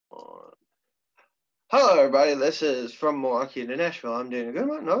Hello, everybody. This is from Milwaukee to Nashville. I'm doing a good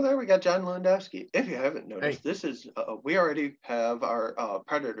one. Oh, there we got John Lewandowski. If you haven't noticed, Hey, this is we already have our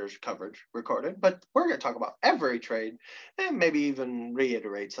Predators coverage recorded, but we're going to talk about every trade and maybe even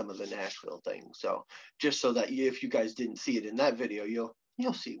reiterate some of the Nashville things. So just so that if you guys didn't see it in that video,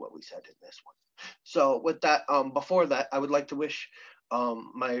 you'll see what we said in this one. So with that, before that, I would like to wish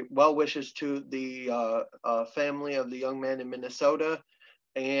my well wishes to the family of the young man in Minnesota,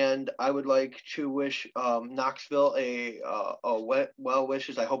 and I would like to wish Knoxville well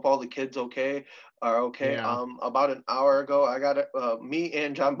wishes. I hope all the kids are okay. yeah, About an hour ago, I got me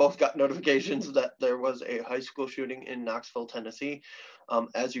and John both got notifications that there was a high school shooting in Knoxville, Tennessee.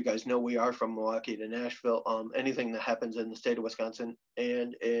 As you guys know, we are from Milwaukee to Nashville. Anything that happens in the state of Wisconsin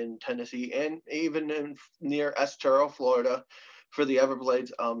and in Tennessee and even in near Estero, Florida, for the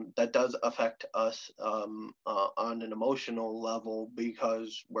Everblades, that does affect us on an emotional level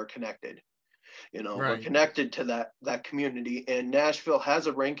because we're connected. We're right. connected to that community, and Nashville has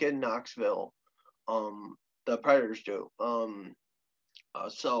a rink in Knoxville. The Predators do.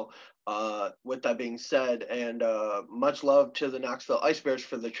 With that being said, and much love to the Knoxville Ice Bears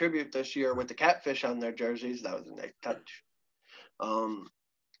for the tribute this year with the catfish on their jerseys. That was a nice touch. Um,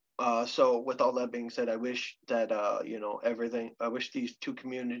 so with all that being said, I wish that everything. I wish these two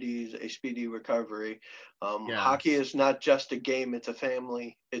communities a speedy recovery. Hockey Yes. is not just a game; it's a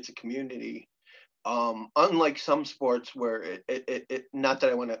family, it's a community. Unlike some sports where it not that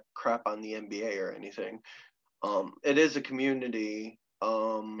I want to crap on the NBA or anything. It is a community.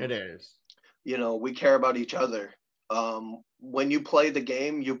 It is. We care about each other. When you play the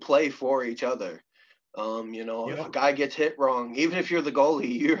game, you play for each other. If a Yep. guy gets hit wrong, even if you're the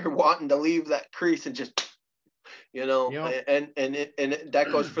goalie, you're wanting to leave that crease and just, Yep. that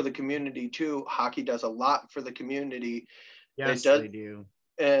goes for the community too. Hockey does a lot for the community. It Yes, does, they do.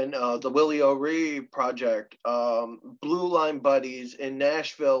 and the Willie O'Ree project, Blue Line Buddies in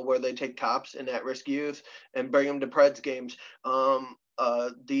Nashville, where they take cops and at-risk youth and bring them to Preds games.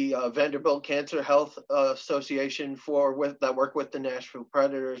 The Vanderbilt Cancer Health Association that work with the Nashville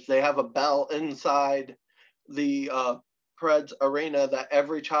Predators. They have a bell inside the Preds arena that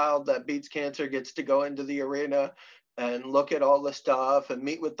every child that beats cancer gets to go into the arena and look at all the stuff and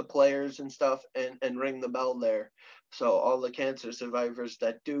meet with the players and stuff and ring the bell there. So all the cancer survivors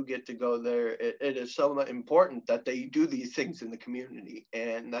that do get to go there, it is so important that they do these things in the community,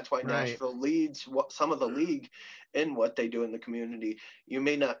 and that's why Right. Nashville leads some of the league in what they do in the community. You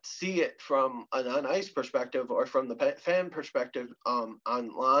may not see it from an on ice perspective or from the fan perspective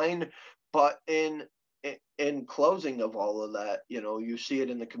online, but in closing of all of that, you see it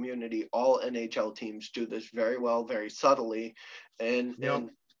in the community. All NHL teams do this very well, very subtly, and Yep.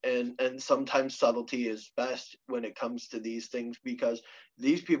 and and sometimes subtlety is best when it comes to these things, because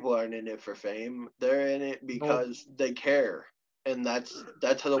these people aren't in it for fame. They're in it Nope. because they care, and that's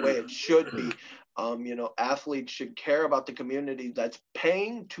the way it should be. Athletes should care about the community that's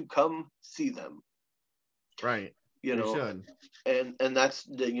paying to come see them. Right. You They know, should. and that's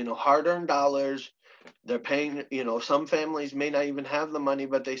the hard-earned dollars. They're paying. Some families may not even have the money,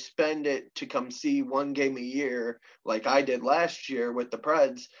 but they spend it to come see one game a year, like I did last year with the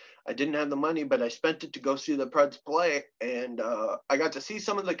Preds. I didn't have the money, but I spent it to go see the Preds play, and I got to see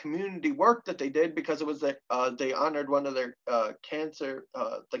some of the community work that they did, because it was that they honored one of their cancer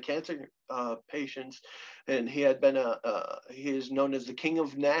patients, and he is known as the King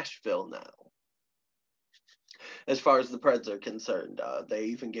of Nashville now, as far as the Preds are concerned. They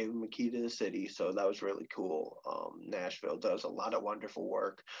even gave him a key to the city, so that was really cool. Nashville does a lot of wonderful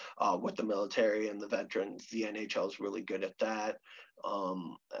work with the military and the veterans. The NHL is really good at that.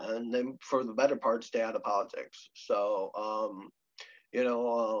 And then for the better part, stay out of politics. So, you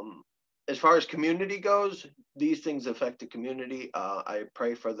know, as far as community goes, these things affect the community. I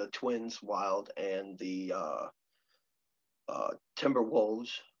pray for the Twins, Wild, and the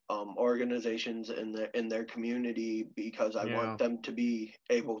Timberwolves organizations in their community, because I want Yeah. them to be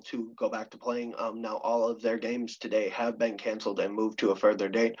able to go back to playing. Now all of their games today have been canceled and moved to a further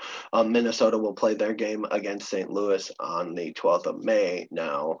date. Minnesota will play their game against St. Louis on the 12th of May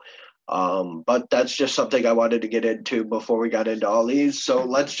now. But that's just something I wanted to get into before we got into all these. So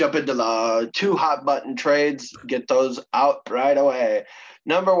let's jump into the two hot button trades, get those out right away.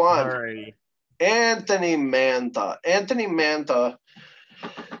 Number one, Alrighty. Anthony Mantha. Anthony Mantha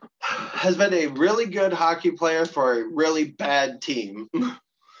has been a really good hockey player for a really bad team.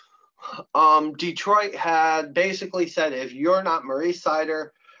 Detroit had basically said, if you're not Maurice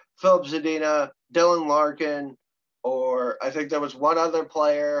Sider, Philip Zadina, Dylan Larkin, or I think there was one other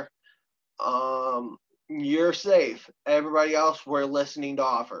player, you're safe. Everybody else, we're listening to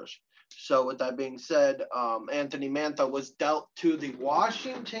offers. So with that being said, Anthony Mantha was dealt to the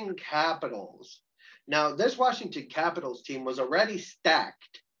Washington Capitals. Now, this Washington Capitals team was already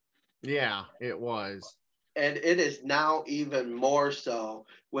stacked. Yeah, it was. And it is now even more so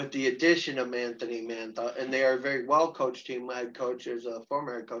with the addition of Anthony Mantha. And they are a very well-coached team. Head coach is a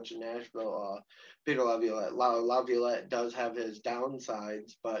former head coach in Nashville, Peter Laviolette. Laviolette does have his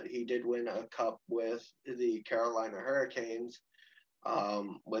downsides, but he did win a cup with the Carolina Hurricanes.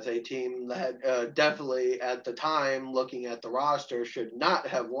 With a team that definitely at the time, looking at the roster, should not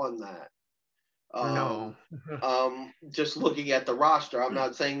have won that. No. Just looking at the roster, I'm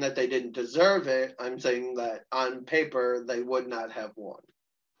not saying that they didn't deserve it. I'm saying that on paper, they would not have won.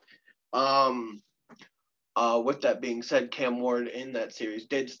 With that being said, Cam Ward in that series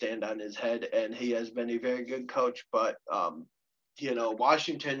did stand on his head, and he has been a very good coach. But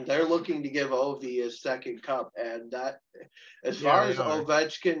Washington, they're looking to give Ovi his second cup, and that, as far as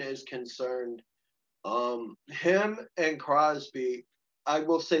Ovechkin is concerned, him and Crosby, I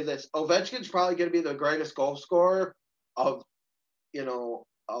will say this: Ovechkin's probably going to be the greatest goal scorer of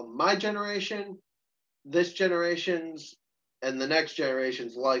my generation, this generation's, and the next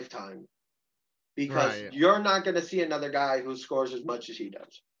generation's lifetime. Because you're not going to see another guy who scores as much as he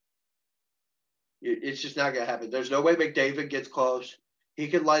does. It's just not going to happen. There's no way McDavid gets close. He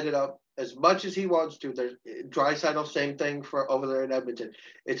can light it up as much as he wants to. There's Draisaitl, same thing for over there in Edmonton.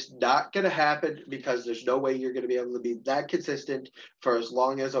 It's not going to happen because there's no way you're going to be able to be that consistent for as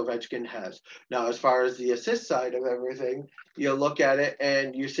long as Ovechkin has. Now, as far as the assist side of everything, you look at it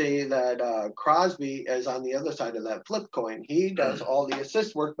and you see that Crosby is on the other side of that flip coin. He does all the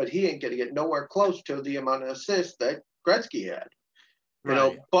assist work, but he ain't going to get nowhere close to the amount of assists that Gretzky had.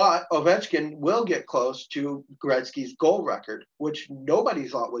 But Ovechkin will get close to Gretzky's goal record, which nobody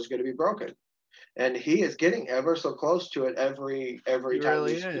thought was going to be broken, and he is getting ever so close to it every time.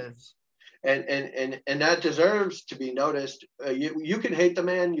 Really is. And that deserves to be noticed. You can hate the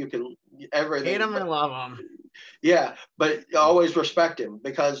man, you can everything. Hate him or love him. Yeah, but always respect him,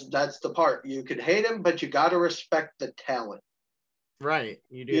 because that's the part. You can hate him, but you got to respect the talent. Right,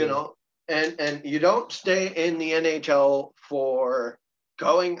 you do. And you don't stay in the NHL for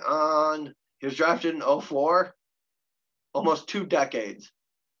going on. He was drafted in 2004, almost 2 decades.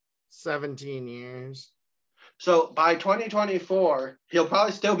 17 years. So by 2024, he'll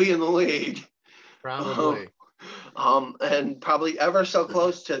probably still be in the league. Probably. And probably ever so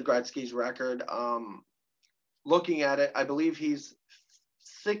close to Gretzky's record. Looking at it, I believe he's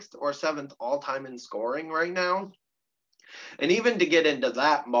 6th or 7th all-time in scoring right now. And even to get into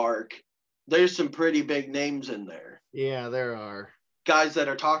that mark, there's some pretty big names in there. Yeah, there are. Guys that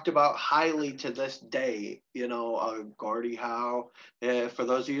are talked about highly to this day, Gordie Howe. For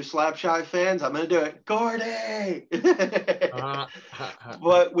those of you Slapshy fans, I'm going to do it. Gordie!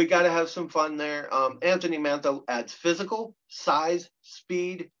 But we got to have some fun there. Anthony Mantha adds physical, size,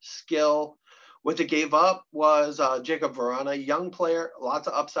 speed, skill. What they gave up was Jacob Verana, young player, lots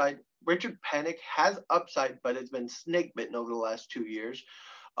of upside. Richard Panik has upside, but it's been snake bitten over the last 2 years.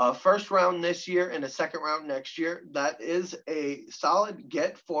 First round this year and a second round next year. That is a solid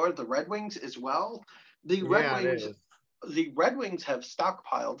get for the Red Wings as well. The Red Wings have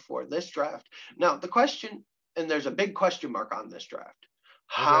stockpiled for this draft. Now, the question, and there's a big question mark on this draft.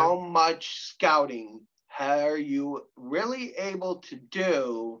 How much scouting are you really able to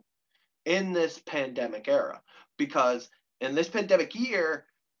do in this pandemic era? Because in this pandemic year,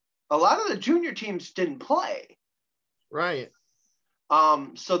 a lot of the junior teams didn't play. Right.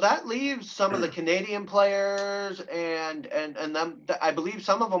 So that leaves some of the Canadian players and them. I believe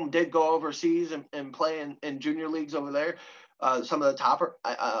some of them did go overseas and play in junior leagues over there. Some of the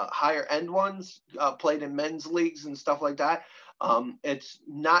higher end ones played in men's leagues and stuff like that. It's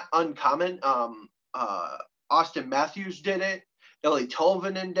not uncommon. Austin Matthews did it. Ilya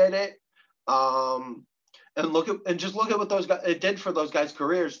Tolvanen did it. And just look at what those guys it did for those guys'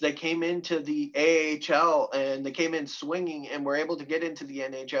 careers. They came into the AHL and they came in swinging and were able to get into the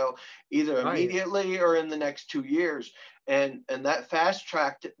NHL either immediately or in the next 2 years. And that fast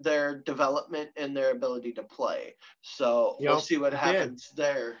tracked their development and their ability to play. So we'll see what happens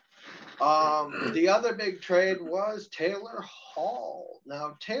there. The other big trade was Taylor Hall.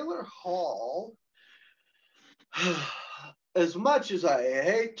 Now, Taylor Hall, as much as I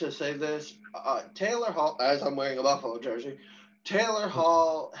hate to say this, Taylor Hall, as I'm wearing a Buffalo jersey, Taylor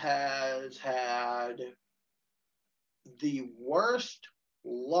Hall has had the worst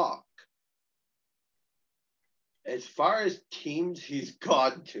luck as far as teams he's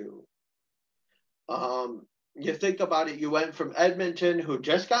gone to. You think about it, you went from Edmonton, who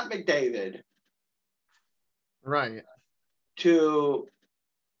just got McDavid, right, to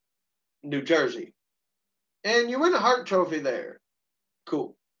New Jersey. And you win a Hart Trophy there.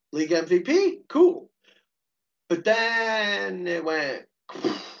 Cool. League MVP? Cool. But then it went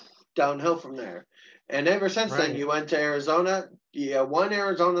downhill from there. And ever since then, you went to Arizona. You won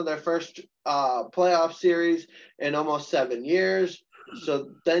Arizona their first playoff series in almost 7 years. So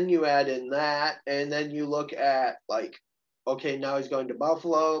then you add in that, and then you look at, like, okay, now he's going to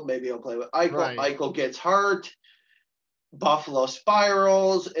Buffalo. Maybe he'll play with Eichel. Right. Eichel gets hurt. Buffalo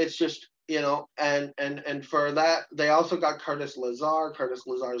spirals. It's just, and for that, they also got Curtis Lazar. Curtis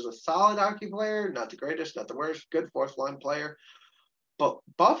Lazar is a solid hockey player, not the greatest, not the worst, good fourth line player. But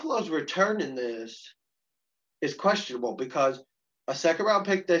Buffalo's return in this is questionable because a second round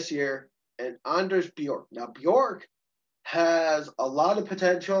pick this year and Anders Bjork. Now, Bjork has a lot of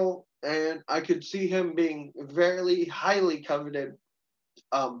potential, and I could see him being very highly coveted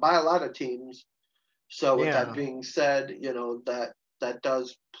by a lot of teams. So with that being said, that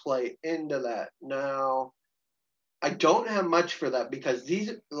does play into that. Now, I don't have much for that because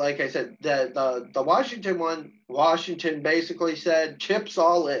these, like I said, the Washington one, Washington basically said chips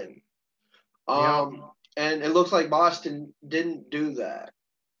all in. And it looks like Boston didn't do that.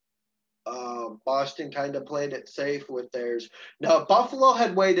 Boston kind of played it safe with theirs. Now, if Buffalo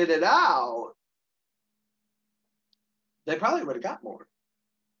had waited it out, they probably would have got more.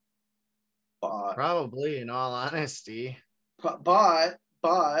 Probably, in all honesty. But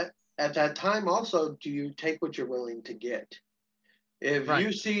at that time, also, do you take what you're willing to get? If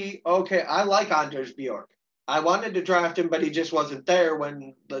you see, okay, I like Anders Bjork. I wanted to draft him, but he just wasn't there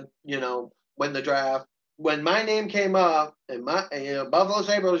when the draft, when my name came up, and Buffalo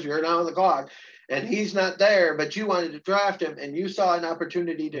Sabres, you're now on the clock, and he's not there, but you wanted to draft him, and you saw an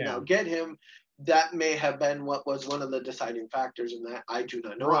opportunity to now get him. That may have been what was one of the deciding factors in that. I do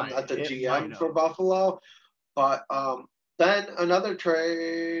not know. I'm not the GM for Buffalo, but then another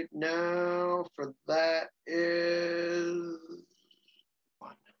trade now for that is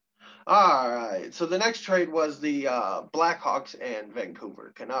all right. So the next trade was the Blackhawks and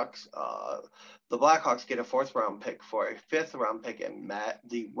Vancouver Canucks. The Blackhawks get a 4th round pick for a 5th round pick and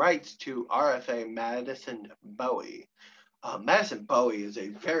the rights to RFA Madison Bowie. Madison Bowie is a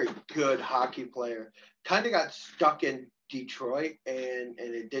very good hockey player. Kind of got stuck in Detroit and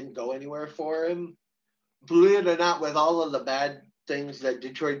it didn't go anywhere for him. Believe it or not, with all of the bad things that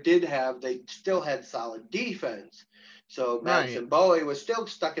Detroit did have, they still had solid defense. So Madison Bowie was still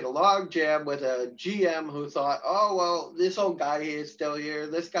stuck in a log jam with a GM who thought, oh, well, this old guy here is still here.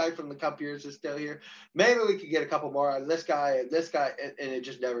 This guy from the Cup years is still here. Maybe we could get a couple more out of this guy, and it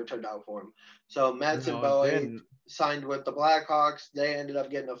just never turned out for him. So Madison Bowie signed with the Blackhawks. They ended up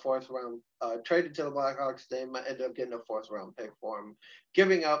getting a 4th round, traded to the Blackhawks. They ended up getting a 4th round pick for him,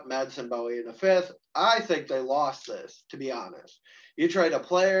 giving up Madison Bowie in the 5th. I think they lost this, to be honest. You trade a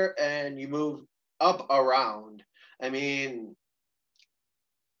player and you move up around. I mean,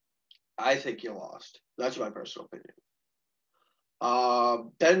 I think you lost. That's my personal opinion.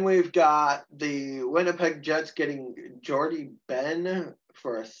 Then we've got the Winnipeg Jets getting Jordy Ben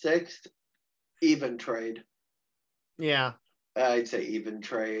for a 6th, even trade. Yeah. I'd say even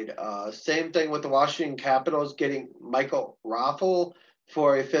trade. Same thing with the Washington Capitals getting Michael Raffle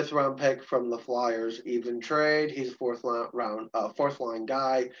for a 5th round pick from the Flyers, even trade. He's a 4th line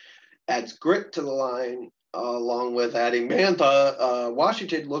guy. Adds grit to the line, along with adding Mantha.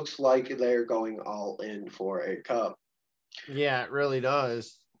 Washington looks like they're going all in for a cup. Yeah, it really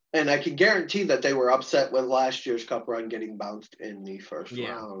does. And I can guarantee that they were upset with last year's cup run getting bounced in the first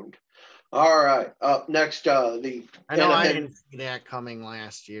round. All right. Up next, I didn't see that coming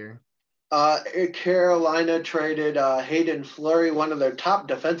last year. Carolina traded Hayden Fleury, one of their top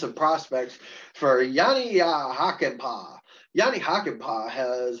defensive prospects, for Yanni Hakanpää. Yanni Hakanpää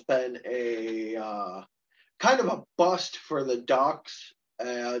has been a kind of a bust for the Ducks,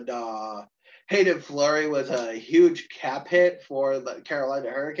 and Hayden Fleury was a huge cap hit for the Carolina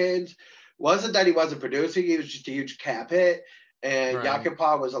Hurricanes. Wasn't that he wasn't producing, he was just a huge cap hit. And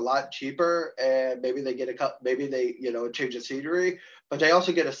Hakanpää was a lot cheaper, and maybe they get maybe they change the scenery, but they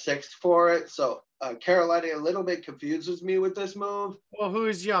also get a 6th for it. So Carolina a little bit confuses me with this move. Well,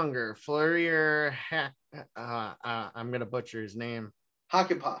 who's younger, Fleury or I'm gonna butcher his name?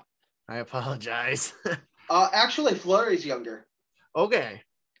 Hakanpää. I apologize. Actually, Fleury's younger. Okay.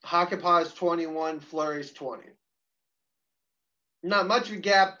 Hakanpää is 21, Fleury's 20. Not much of a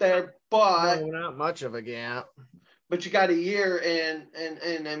gap there, but no, not much of a gap. But you got a year, and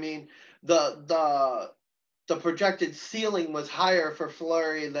I mean the projected ceiling was higher for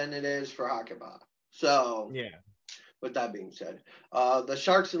Fleury than it is for Hakanpää. So with that being said, the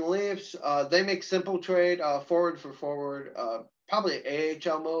Sharks and Leafs, they make simple trade, forward for forward, probably an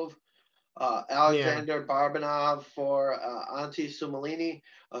AHL move. Yeah. Alexander Barbanov for Antti Sumalini.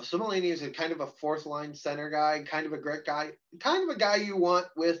 Sumalini is a kind of a fourth line center guy, kind of a great guy, kind of a guy you want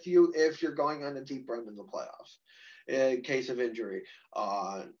with you if you're going on a deep run in the playoffs in case of injury.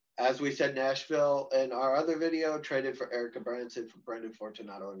 As we said, Nashville in our other video traded for Erica Branson for Brendan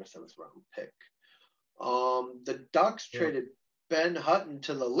Fortunato in a 7th round pick. The Ducks traded Ben Hutton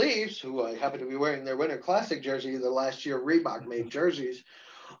to the Leafs, who I happen to be wearing their Winter Classic jersey. The last year Reebok made jerseys.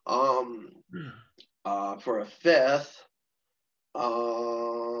 For a 5th.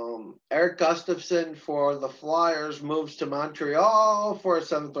 Eric Gustafson for the Flyers moves to Montreal for a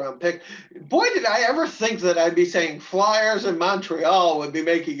 7th round pick. Boy, did I ever think that I'd be saying Flyers and Montreal would be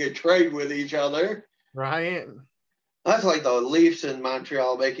making a trade with each other. Right. That's like the Leafs and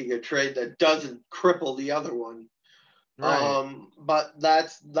Montreal making a trade that doesn't cripple the other one. Right. But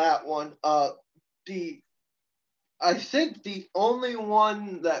that's that one. I think the only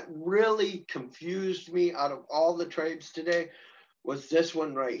one that really confused me out of all the trades today was this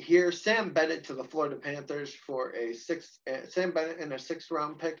one right here. Sam Bennett to the Florida Panthers for Sam Bennett in a 6th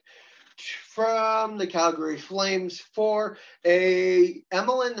round pick from the Calgary Flames for a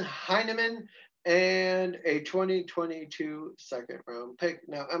Emilien Heineman and a 2022 2nd round pick.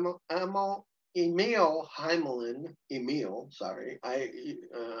 Now, Emil Heineman, sorry,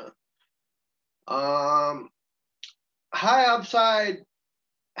 high upside,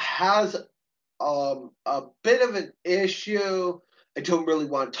 has a bit of an issue. I don't really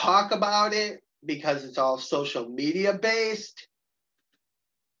want to talk about it because it's all social media based,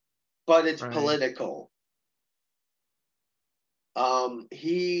 but it's political.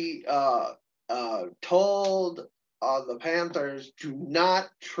 He told the Panthers to not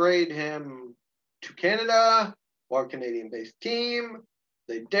trade him to Canada or Canadian-based team.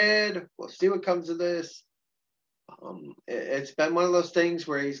 They did. We'll see what comes of this. It's been one of those things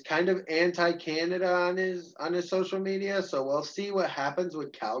where he's kind of anti-Canada on his social media, so we'll see what happens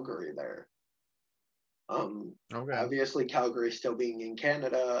with Calgary there. Obviously Calgary still being in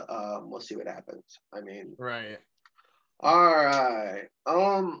Canada, we'll see what happens. I mean, right. All right.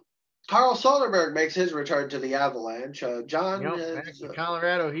 Carl Soderberg makes his return to the Avalanche. John back to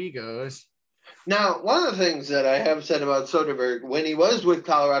Colorado he goes. Now, one of the things that I have said about Soderberg, when he was with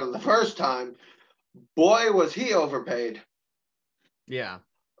Colorado the first time, boy, was he overpaid. Yeah.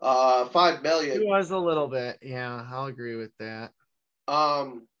 $5 million. He was a little bit. Yeah, I'll agree with that.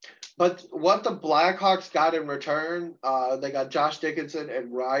 But what the Blackhawks got in return, they got Josh Dickinson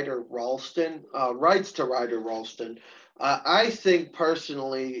and Ryder Ralston, rights to Ryder Ralston. I think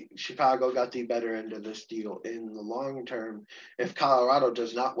personally, Chicago got the better end of this deal in the long term. If Colorado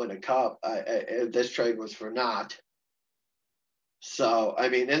does not win a cup, this trade was for naught. So, I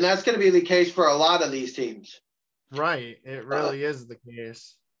mean, and that's going to be the case for a lot of these teams. Right. It really is the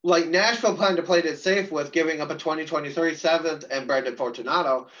case. Like Nashville planned to play it safe with giving up a 2023 7th and Brendan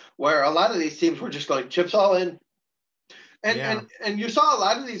Fortunato, where a lot of these teams were just going chips all in. And you saw a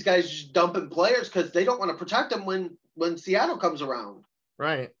lot of these guys just dumping players because they don't want to protect them when Seattle comes around.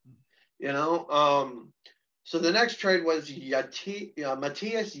 Right. You know, so the next trade was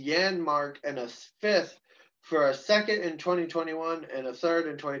Matthias Janmark and a 5th for a 2nd in 2021 and a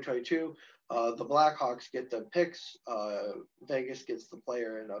 3rd in 2022. The Blackhawks get the picks. Vegas gets the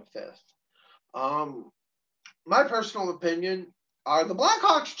player in a 5th. My personal opinion, are the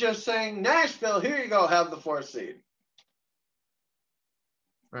Blackhawks just saying, Nashville, here you go, have the 4th seed?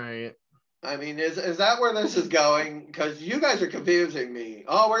 Right. I mean, is that where this is going? Because you guys are confusing me.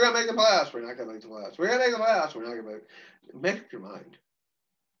 Oh, we're going to make the playoffs. We're not going to make the playoffs. We're going to make the playoffs. We're not going to make up your mind.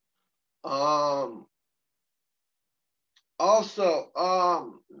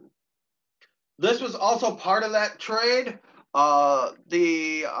 Also, this was also part of that trade.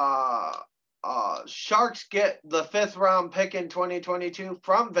 The Sharks get the 5th round pick in 2022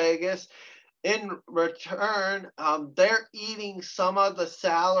 from Vegas. In return, they're eating some of the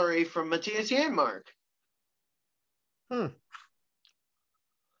salary from Matthias Janmark. All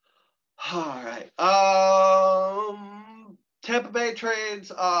right. Tampa Bay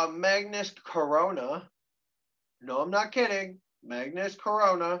trades Magnus Corona. No, I'm not kidding. Magnus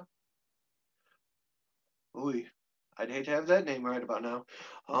Corona. Ooh, I'd hate to have that name right about now.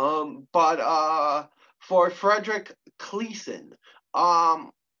 But for Frederick Kleeson.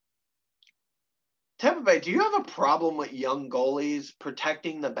 Tampa Bay, do you have a problem with young goalies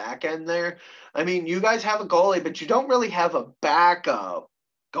protecting the back end there? I mean, you guys have a goalie, but you don't really have a backup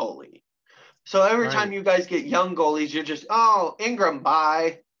goalie. So every time you guys get young goalies, you're just, oh, Ingram,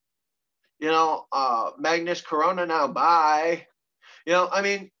 bye. You know, Magnus Corona now, bye. You know, I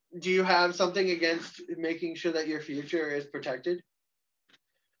mean, do you have something against making sure that your future is protected?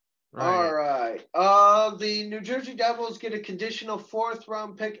 All Right. right. The New Jersey Devils get a conditional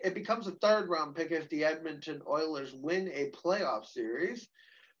 4th-round pick. It becomes a 3rd-round pick if the Edmonton Oilers win a playoff series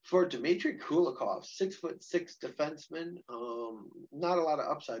for Dmitry Kulikov, 6'6" defenseman. Not a lot of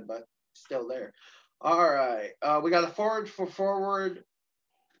upside, but still there. All right. We got a forward for forward.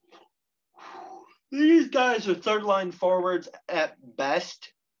 These guys are 3rd-line forwards at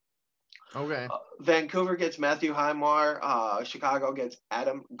best. Okay. Vancouver gets Matthew Highmore. Chicago gets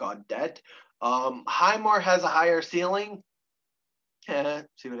Adam Gaudette. Highmore has a higher ceiling.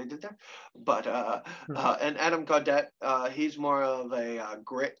 See what I did there? But and Adam Gaudette, he's more of a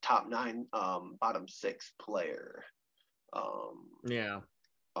grit top 9, bottom 6 player. Yeah.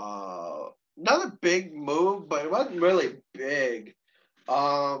 Not a big move, but it wasn't really big.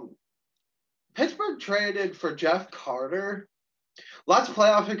 Pittsburgh traded for Jeff Carter. Lots of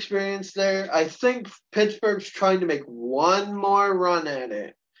playoff experience there. I think Pittsburgh's trying to make one more run at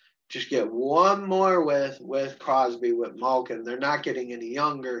it. Just get one more with Crosby, with Malkin. They're not getting any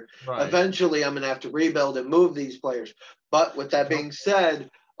younger. Right. Eventually, I'm going to have to rebuild and move these players. But with that being said,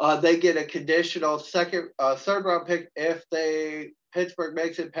 they get a conditional 3rd-round pick if Pittsburgh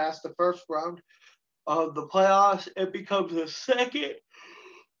makes it past the 1st round of the playoffs. It becomes the 2nd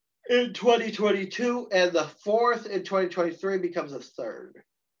in 2022, and the 4th in 2023 becomes a 3rd.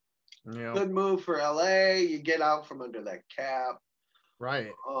 Yeah. Good move for LA. You get out from under that cap.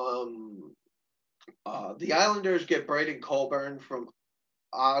 Right. The Islanders get Braden Colburn from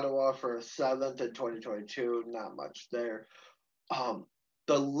Ottawa for a 7th in 2022. Not much there.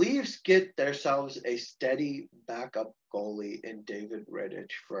 The Leafs get themselves a steady backup goalie in David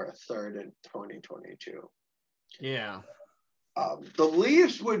Rittich for a 3rd in 2022. Yeah. The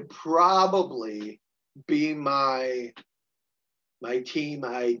Leafs would probably be my team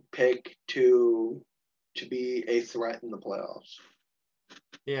I'd pick to be a threat in the playoffs.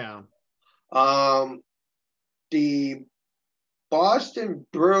 Yeah. The Boston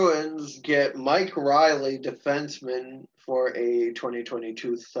Bruins get Mike Riley, defenseman, for a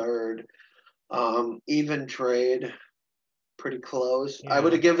 2022 3rd. Even trade, pretty close. Yeah. I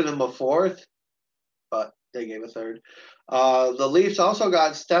would have given him a 4th, but they gave a 3rd. The Leafs also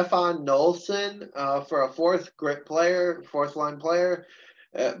got Stefan Nolson for a 4th grit player, 4th-line player.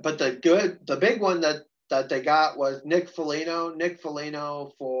 But the big one that they got was Nick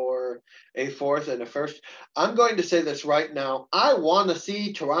Foligno for a 4th and a 1st. I'm going to say this right now. I want to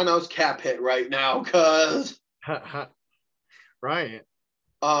see Toronto's cap hit right now because right.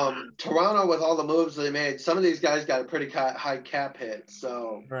 Toronto, with all the moves they made, some of these guys got a pretty high cap hit.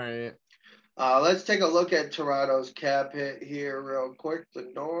 So Right. let's take a look at Toronto's cap hit here real quick.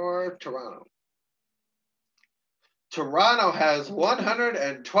 The North, Toronto. Toronto has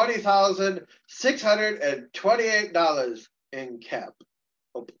 $120,628 in cap.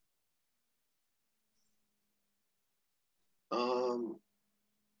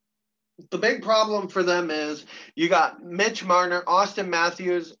 The big problem for them is you got Mitch Marner, Austin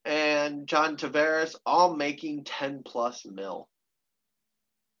Matthews, and John Tavares all making 10+ mil.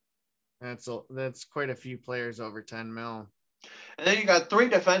 That's quite a few players over 10 mil. And then you got 3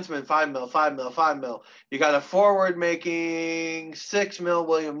 defensemen, 5 mil, 5 mil, 5 mil. You got a forward making 6 mil,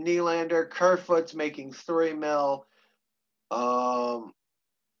 William Nylander. Kerfoot's making 3 mil.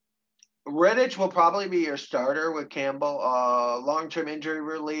 Rittich will probably be your starter with Campbell. Long-term injury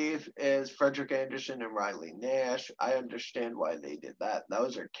relief is Frederick Anderson and Riley Nash. I understand why they did that.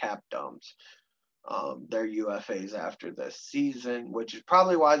 Those are cap dumps. They're UFAs after this season, which is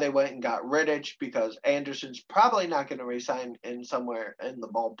probably why they went and got Rittich, because Anderson's probably not going to resign in somewhere in the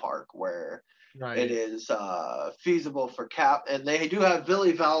ballpark where it is feasible for cap. And they do have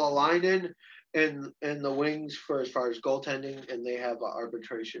Ville Valalainen in the wings for as far as goaltending, and they have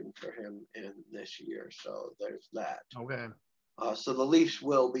arbitration for him in this year. So there's that. Okay. So the Leafs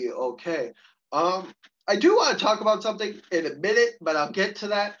will be okay. I do want to talk about something in a minute, but I'll get to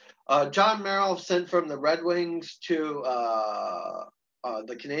that. John Merrill sent from the Red Wings to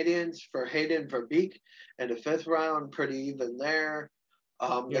the Canadiens for Hayden Verbeek and a 5th round, pretty even there.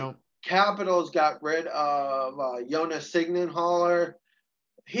 The Capitals got rid of Jonas Signenhaller.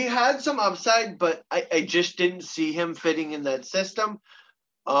 He had some upside, but I just didn't see him fitting in that system.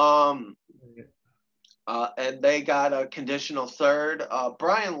 And they got a conditional 3rd.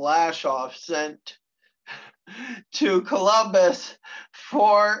 Brian Lashoff sent to Columbus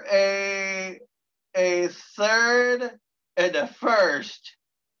for a 3rd and a 1st.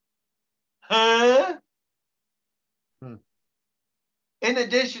 Huh? In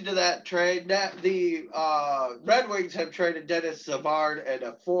addition to that trade, the Red Wings have traded Dennis Savard and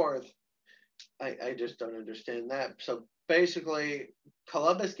a 4th. I just don't understand that. So basically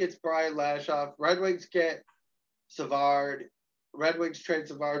Columbus gets Brian Lashoff, Red Wings get Savard, Red Wings trade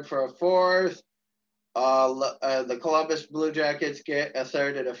Savard for a fourth. The Columbus Blue Jackets get a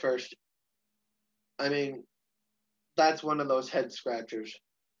third and a first. I mean, that's one of those head scratchers.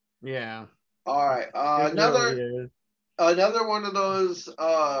 Yeah. All right. It really is. Another one of those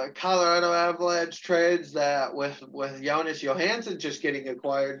Colorado Avalanche trades that with Jonas Johansson just getting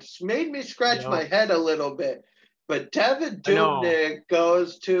acquired made me scratch my head a little bit. But Devin Dubnyk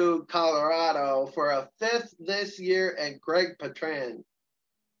goes to Colorado for a fifth this year, and Greg Petran.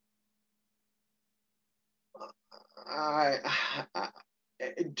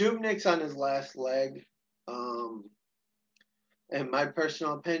 Dubnyk's on his last leg. In my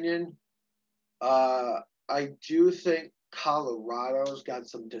personal opinion, I do think Colorado's got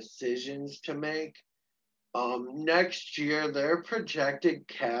some decisions to make. Next year, their projected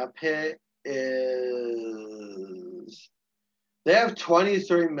cap hit is they have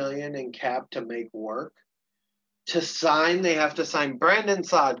 $23 million in cap to make work. To sign, they have to sign Brandon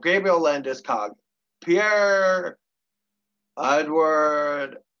Saad, Gabriel Landeskog, Pierre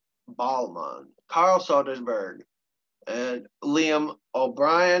Edward Ballman, Carl Soderberg, and Liam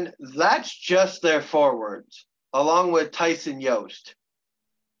O'Brien. That's just their forwards, along with Tyson Yost.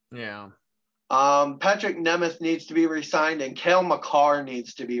 Yeah. Patrick Nemeth needs to be re-signed, and Cale Makar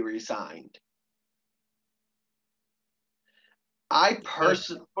needs to be re-signed.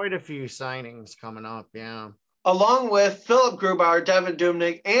 Quite a few signings coming up, yeah. Along with Philip Grubauer, Devin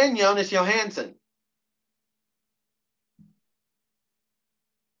Dubnyk, and Jonas Johansson.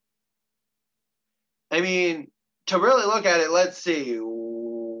 I mean, to really look at it, let's see.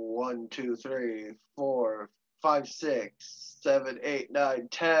 1, 2, 3, 4, 5, 6, 7, 8, 9,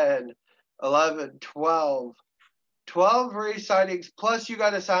 10, 11, 12. 12 re-signings, plus you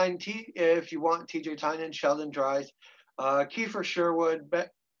got to sign if you want TJ Tynan, Sheldon Dries, Kiefer Sherwood,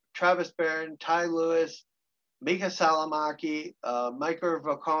 Travis Barron, Ty Lewis, Mika Salamaki, Micah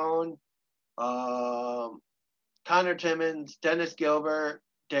Vacone, Connor Timmons, Dennis Gilbert,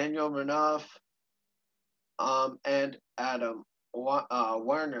 Daniel Renouf, and Adam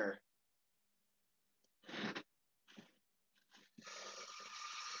Werner.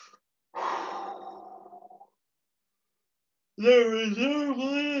 The reserve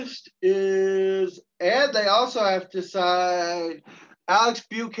list is, and they also have to sign Alex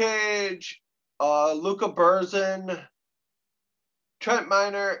Bucage, Luca Berzin, Trent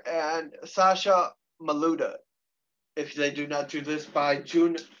Miner, and Sasha Maluda. If they do not do this by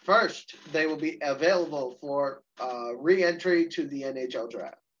June 1st, they will be available for re-entry to the NHL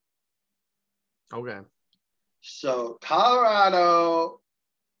draft. Okay. So Colorado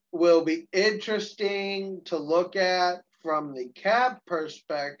will be interesting to look at from the cap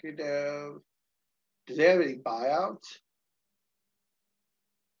perspective. Do they have any buyouts?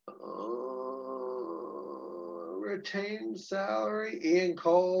 Retained salary, Ian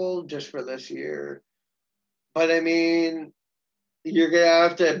Cole, just for this year. But I mean, you're going to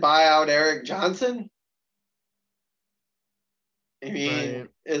have to buy out Eric Johnson? I mean,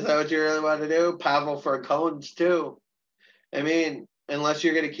 Is that what you really want to do? Pavel Furcones, too. I mean, unless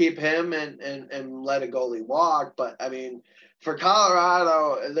you're going to keep him and let a goalie walk. But, I mean, for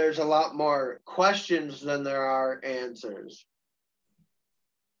Colorado, there's a lot more questions than there are answers.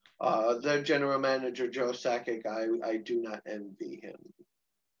 Their general manager, Joe Sakic, I do not envy him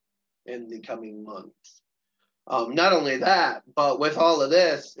in the coming months. Not only that, but with all of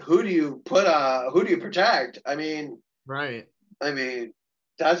this, who do you protect? I mean, right. I mean,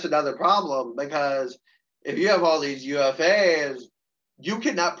 that's another problem, because if you have all these UFAs, you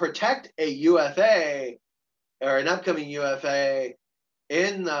cannot protect a UFA or an upcoming UFA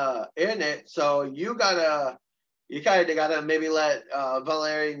in it. So you kind of gotta maybe let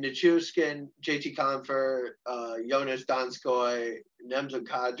Valeri Nichushkin, JT Confer, Jonas Donskoy, Nemzov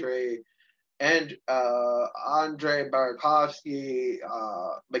Kadri, and Andrei Burakovsky,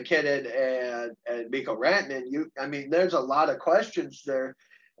 McKinnon, and Mikko Rantanen. I mean, there's a lot of questions there.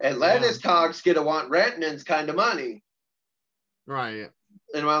 And Landeskog's going to want Rantanen's kind of money. Right.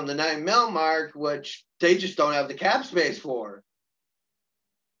 And around the $9 million mark, which they just don't have the cap space for.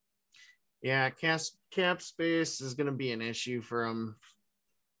 Yeah, cap space is going to be an issue for them.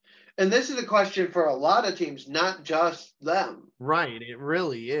 And this is a question for a lot of teams, not just them. Right. It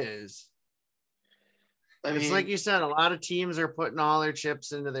really is. I mean, it's like you said, a lot of teams are putting all their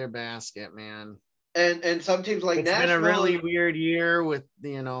chips into their basket, man. And some teams like Nashville. It's been a really weird year with,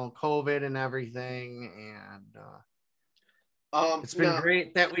 COVID and everything. And it's been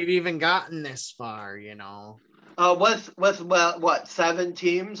great that we've even gotten this far, With well, what 7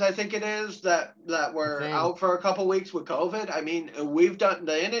 teams I think it is that were out for a couple weeks with COVID. I mean, the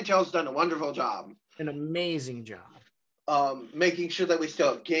NHL's done a wonderful job, an amazing job, making sure that we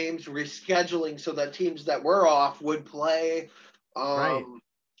still have games, rescheduling so that teams that were off would play. Right.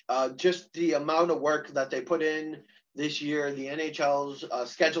 Just the amount of work that they put in this year, the NHL's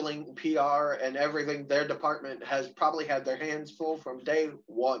scheduling, PR, and everything. Their department has probably had their hands full from day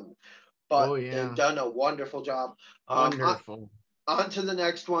one. But they've done a wonderful job. Wonderful. On to the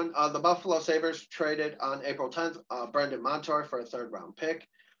next one. The Buffalo Sabres traded on April 10th Brendan Montour for a 3rd-round pick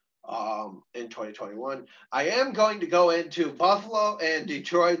in 2021. I am going to go into Buffalo and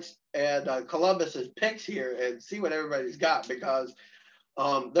Detroit's and Columbus's picks here and see what everybody's got, because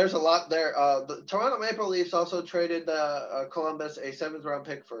there's a lot there. The Toronto Maple Leafs also traded Columbus a 7th-round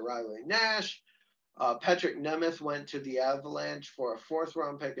pick for Riley Nash. Patrick Nemeth went to the Avalanche for a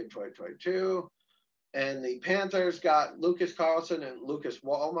 4th-round pick in 2022. And the Panthers got Lucas Carlson and Lucas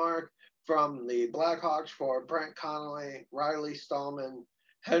Wallmark from the Blackhawks for Brent Connolly, Riley Stallman,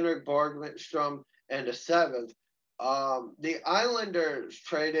 Henrik Borgstrom, and a 7th. The Islanders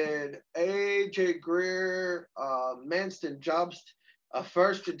traded A.J. Greer, Manston Jobst, a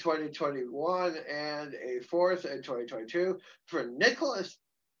 1st in 2021 and a 4th in 2022 for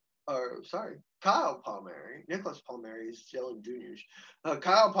Kyle Palmieri. Nicholas Palmieri is still in juniors.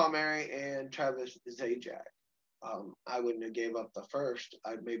 Kyle Palmieri and Travis Zajac. I wouldn't have gave up the 1st.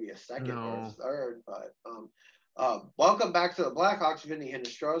 I'd maybe a 2nd or a 3rd, but welcome back to the Blackhawks, Vinny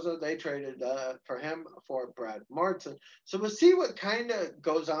Hinostroza. They traded for him for Brad Martin. So we'll see what kind of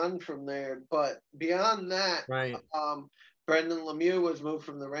goes on from there. But beyond that, right. Brendan Lemieux was moved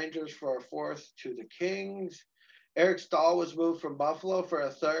from the Rangers for a 4th to the Kings. Eric Stahl was moved from Buffalo for a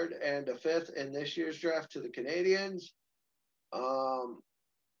 3rd and a 5th in this year's draft to the Canadiens.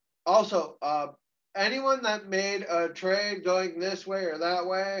 Also, anyone that made a trade going this way or that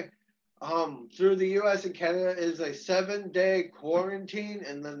way through the U.S. and Canada is a 7-day quarantine,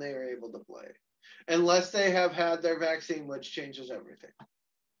 and then they are able to play. Unless they have had their vaccine, which changes everything.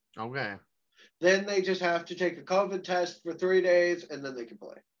 Okay. Then they just have to take a COVID test for 3 days, and then they can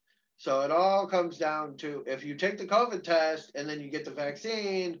play. So it all comes down to, if you take the COVID test and then you get the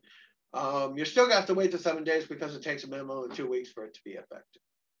vaccine, you're still going to have to wait the 7 days because it takes a minimum of 2 weeks for it to be effective.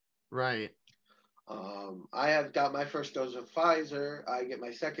 Right. I have got my first dose of Pfizer. I get my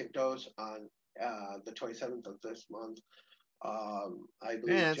 2nd dose on the 27th of this month. I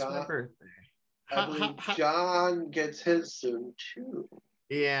believe my birthday. I believe John gets his soon too.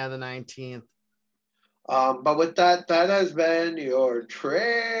 Yeah, the 19th. But with that has been your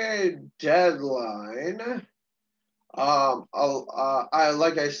trade deadline. Like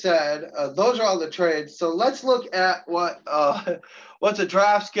I said, those are all the trades. So let's look at what the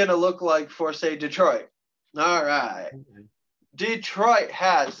draft's gonna look like for, say, Detroit. All right. Okay. Detroit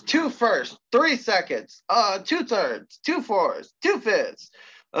has 2 firsts, 3 seconds, 2 thirds, 2 fourths, 2 fifths,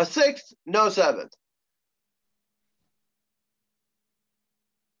 a 6th, no 7th.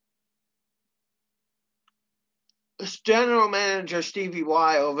 General manager Stevie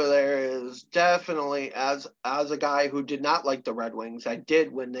Y over there is definitely, as a guy who did not like the Red Wings. I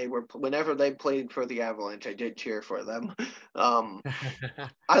did whenever they played for the Avalanche, I did cheer for them.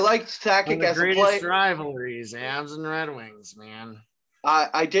 I liked Sakic as a player. Greatest rivalries, Avs and Red Wings, man.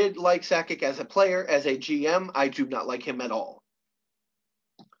 I did like Sakic as a player. As a GM, I do not like him at all.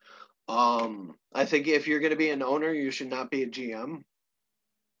 I think if you're going to be an owner, you should not be a GM.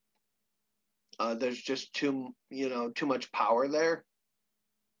 There's just too much power there.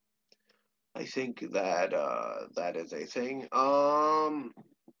 I think that that is a thing. Now,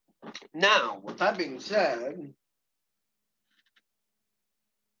 with that being said,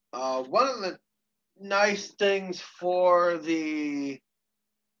 one of the nice things for the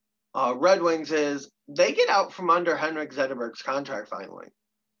Red Wings is they get out from under Henrik Zetterberg's contract finally.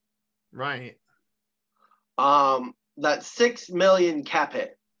 Right. That $6 million cap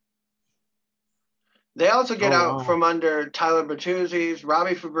hit. They also get out from under Tyler Bertuzzi's,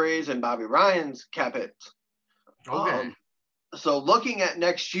 Robbie Fabri's, and Bobby Ryan's cap hits. Okay. So looking at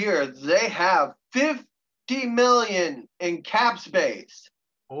next year, they have $50 million in cap space.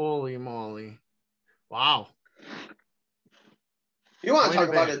 Holy moly! Wow. You want to talk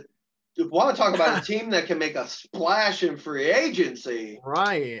about it? You want to talk about a team that can make a splash in free agency?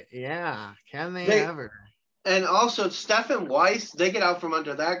 Right. Yeah. Can they ever? And also Stephen Weiss, they get out from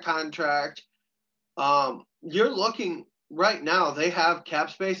under that contract. You're looking right now, they have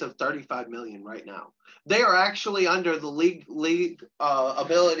cap space of $35 million right now. They are actually under the league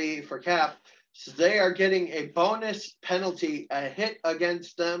ability for cap. So they are getting a bonus penalty, a hit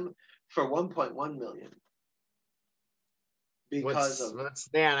against them for $1.1 million. What's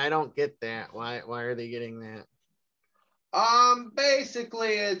that? I don't get that. Why are they getting that?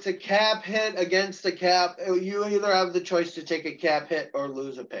 Basically it's a cap hit against the cap. You either have the choice to take a cap hit or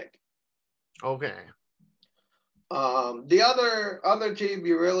lose a pick. Okay. The other team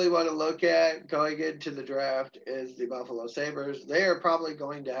you really want to look at going into the draft is the Buffalo Sabres. They are probably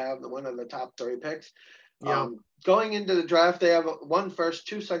going to have one of the top 3 picks. Yeah. Going into the draft, they have 1 first,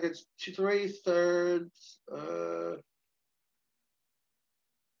 2 seconds, 3 thirds.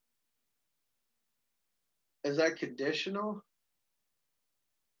 Is that conditional?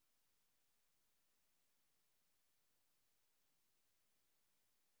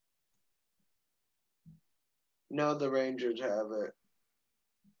 No, the Rangers have it.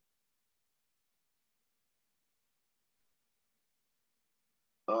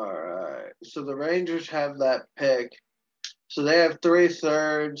 All right. So the Rangers have that pick. So they have 3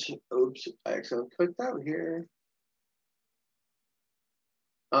 thirds. Oops, I accidentally clicked out here.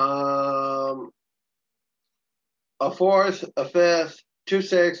 A 4th, a 5th, 2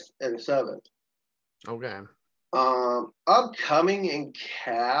 6ths, and a 7th. Okay. Upcoming in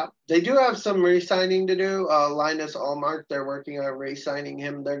cap, they do have some re-signing to do. Linus Ullmark, they're working on re-signing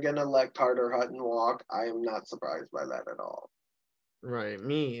him. They're gonna let Carter Hutton walk. I am not surprised by that at all. Right,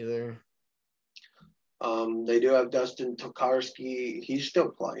 me either. They do have Dustin Tokarski. He's still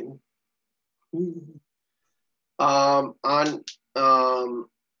playing.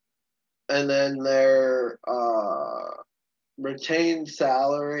 And then their retained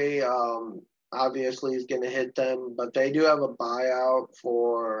salary obviously is going to hit them, but they do have a buyout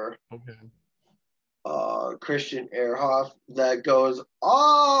for Christian Ehrhoff that goes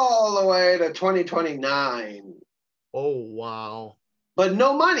all the way to 2029. Oh, wow. But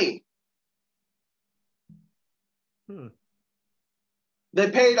no money. They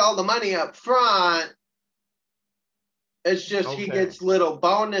paid all the money up front. It's just he gets little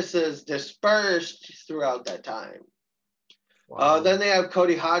bonuses dispersed throughout that time. Wow. Then they have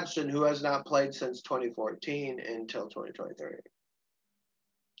Cody Hodgson, who has not played since 2014 until 2023.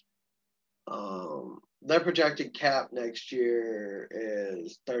 Their projected cap next year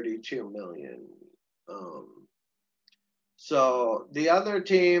is $32 million. So the other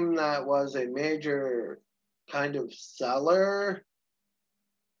team that was a major kind of seller,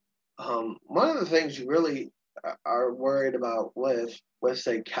 one of the things you really are worried about with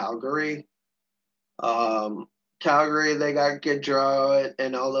say Calgary. Calgary, they got Gaudreau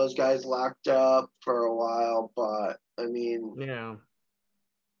and all those guys locked up for a while, but I mean, yeah,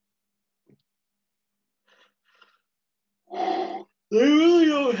 they really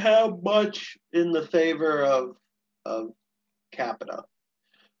don't have much in the favor of capita.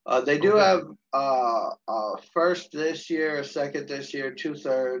 They do have first this year, a second this year, 2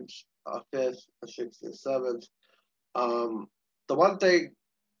 thirds, a 5th, a 6th, a 7th. The one thing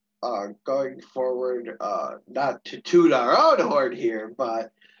going forward, not to toot our own horn here,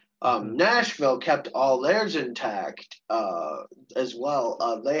 but Nashville kept all theirs intact as well.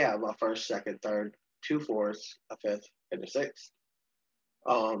 They have a 1st, 2nd, 3rd, 2 4ths, a 5th, and a 6th.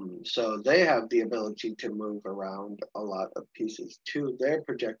 So they have the ability to move around a lot of pieces too. Their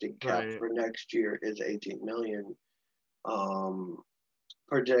projected cap for next year is $18 million.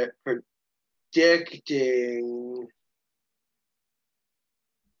 Predicting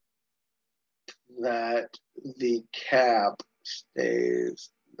that the cap stays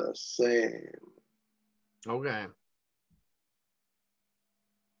the same. Okay.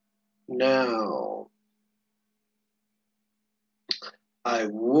 Now, I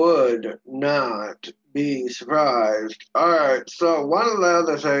would not be surprised. All right, so one of the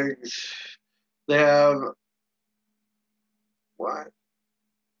other things, they have what?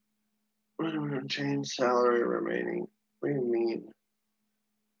 Change salary remaining. What do you mean?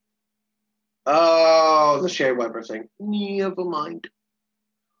 Oh, the Shea Weber thing. Never mind.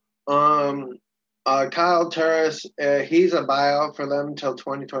 Kyle Turris, he's a buyout for them until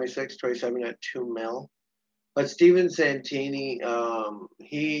 2026, 27 at $2 million. But Steven Santini,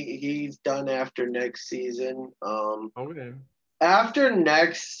 he's done after next season. Okay. After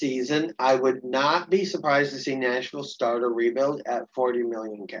next season, I would not be surprised to see Nashville start a rebuild at $40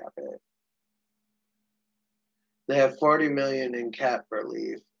 million cap hit. They have $40 million in cap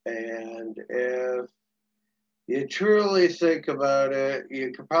relief, and if you truly think about it,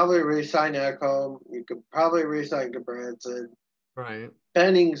 you could probably re-sign Ekholm. You could probably re-sign Gabranson. Right.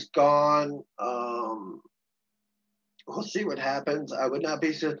 Benning's gone. We'll see what happens. I would not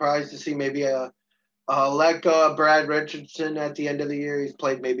be surprised to see maybe let go of Brad Richardson at the end of the year. He's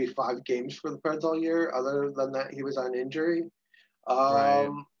played maybe 5 games for the Preds all year. Other than that, he was on injury. Right.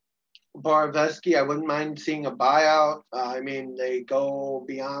 Boroveski, I wouldn't mind seeing a buyout. I mean, they go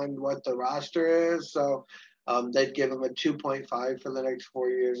beyond what the roster is, so they'd give him a 2.5 for the next 4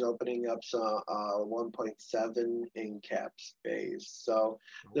 years, opening up 1.7 in cap space. So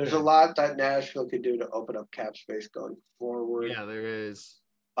there's a lot that Nashville could do to open up cap space going forward. Yeah, there is.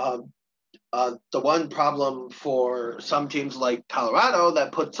 The one problem for some teams like Colorado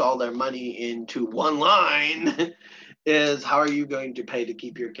that puts all their money into one line is how are you going to pay to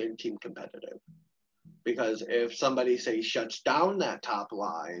keep your team competitive? Because if somebody, say, shuts down that top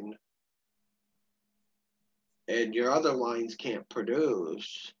line and your other lines can't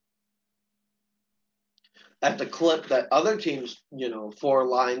produce at the clip that other teams, 4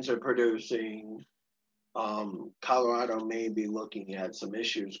 lines are producing, Colorado may be looking at some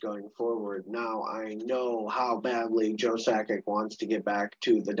issues going forward. Now, I know how badly Joe Sakic wants to get back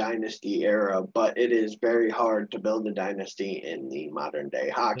to the dynasty era, but it is very hard to build a dynasty in the modern day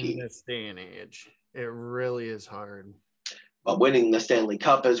hockey. In this day and age, it really is hard. But winning the Stanley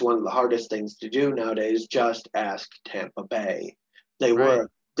Cup is one of the hardest things to do nowadays. Just ask Tampa Bay. They were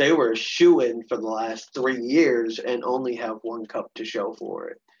a shoo-in for the last 3 years and only have 1 cup to show for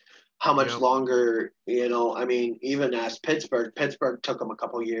it. How much longer, I mean, even ask Pittsburgh. Pittsburgh took them a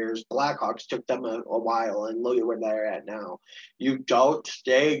couple years. Blackhawks took them a while, and look at where they're at now. You don't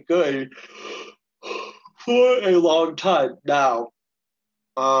stay good for a long time. Now,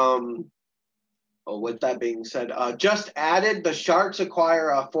 with that being said, just added, the Sharks acquire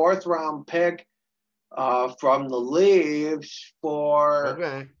a 4th-round pick from the Leafs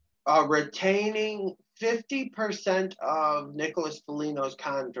for retaining 50% of Nicholas Foligno's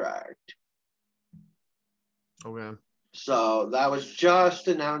contract. Okay. So that was just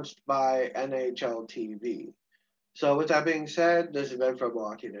announced by NHL TV. So with that being said, this has been from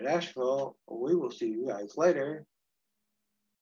Milwaukee to Nashville. We will see you guys later.